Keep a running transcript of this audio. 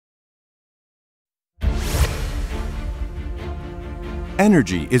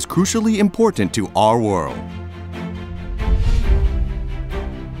Energy is crucially important to our world,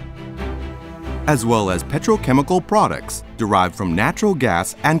 as well as petrochemical products derived from natural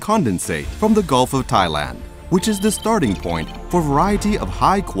gas and condensate from the Gulf of Thailand, which is the starting point for a variety of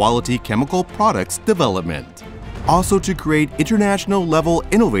high-quality chemical products development. Also to create international-level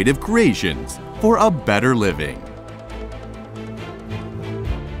innovative creations for a better living.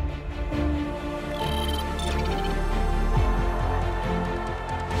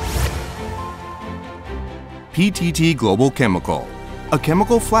 PTT Global Chemical, a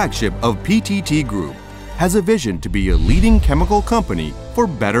chemical flagship of PTT Group, has a vision to be a leading chemical company for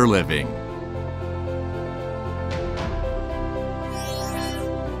better living.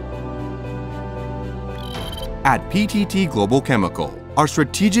 At PTT Global Chemical, our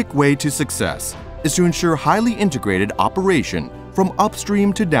strategic way to success is to ensure highly integrated operation from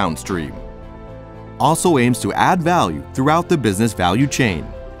upstream to downstream. Also aims to add value throughout the business value chain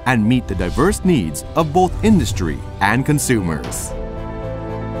and meet the diverse needs of both industry and consumers.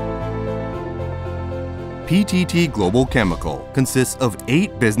 PTT Global Chemical consists of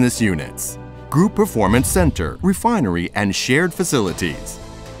 8 business units: Group Performance Center, Refinery and Shared Facilities,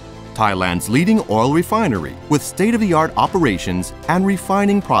 Thailand's leading oil refinery with state-of-the-art operations and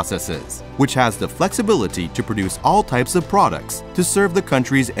refining processes, which has the flexibility to produce all types of products to serve the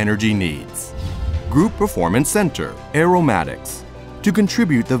country's energy needs. Group Performance Center, Aromatics, to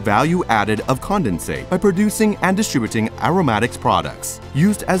contribute the value added of condensate by producing and distributing aromatics products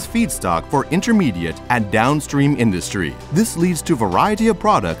used as feedstock for intermediate and downstream industry. This leads to a variety of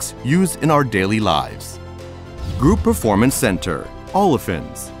products used in our daily lives. Group Performance Center,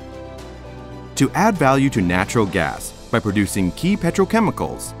 Olefins, to add value to natural gas by producing key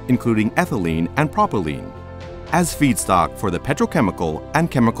petrochemicals, including ethylene and propylene, as feedstock for the petrochemical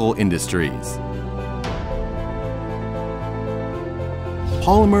and chemical industries.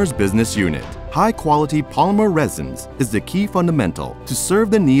 Polymers Business Unit. High-quality polymer resins is the key fundamental to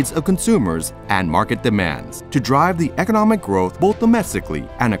serve the needs of consumers and market demands to drive the economic growth both domestically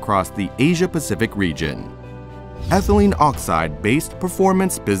and across the Asia-Pacific region. Ethylene Oxide-based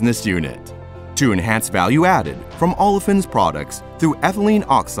Performance Business Unit. To enhance value added from olefins products through ethylene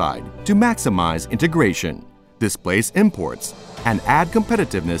oxide to maximize integration, displace imports, and add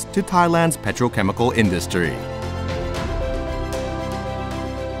competitiveness to Thailand's petrochemical industry.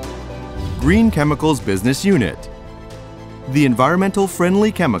 Green Chemicals Business Unit. The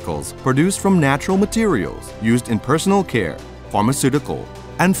environmental-friendly chemicals produced from natural materials used in personal care, pharmaceutical,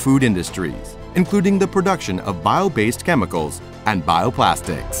 and food industries, including the production of bio-based chemicals and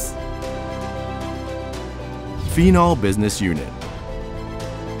bioplastics. Phenol Business Unit.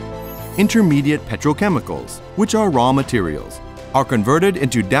 Intermediate petrochemicals, which are raw materials, are converted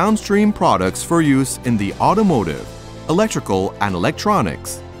into downstream products for use in the automotive, electrical and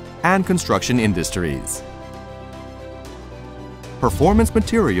electronics, and construction industries. Performance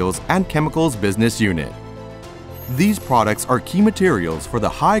Materials and Chemicals Business Unit. These products are key materials for the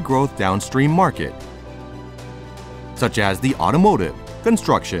high-growth downstream market, such as the automotive,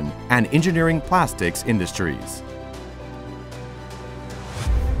 construction, and engineering plastics industries.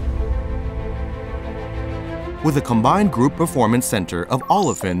 With a combined group performance center of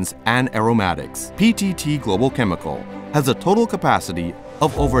olefins and aromatics, PTT Global Chemical has a total capacity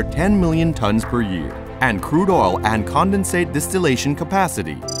of over 10 million tons per year and crude oil and condensate distillation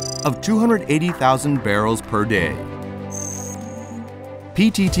capacity of 280,000 barrels per day.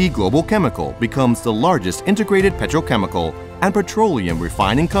 PTT Global Chemical becomes the largest integrated petrochemical and petroleum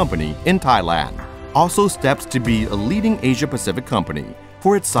refining company in Thailand. Also steps to be a leading Asia-Pacific company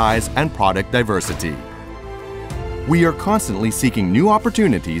for its size and product diversity. We are constantly seeking new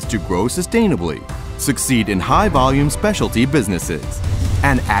opportunities to grow sustainably, succeed in high-volume specialty businesses,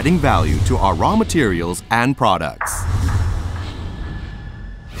 and adding value to our raw materials and products.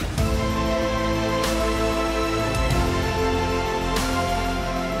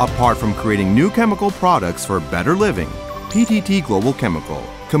 Apart from creating new chemical products for better living, PTT Global Chemical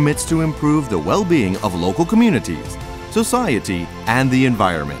commits to improve the well-being of local communities, society, and the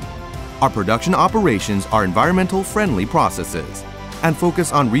environment. Our production operations are environmental-friendly processes and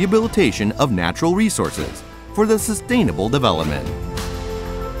focus on rehabilitation of natural resources for the sustainable development.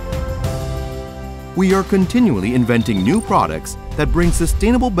 We are continually inventing new products that bring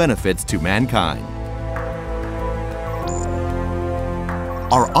sustainable benefits to mankind.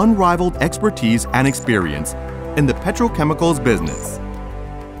 Our unrivaled expertise and experience in the petrochemicals business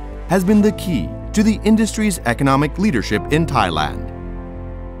has been the key to the industry's economic leadership in Thailand.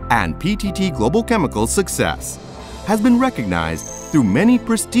 And PTT Global Chemical's success has been recognized through many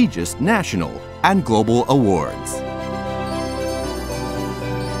prestigious national and global awards.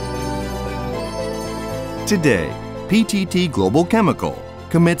 Today, PTT Global Chemical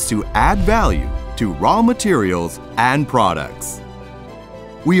commits to add value to raw materials and products.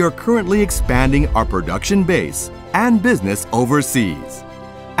 We are currently expanding our production base and business overseas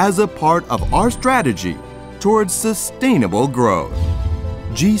as a part of our strategy towards sustainable growth.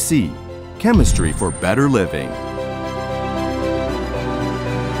 GC, Chemistry for Better Living.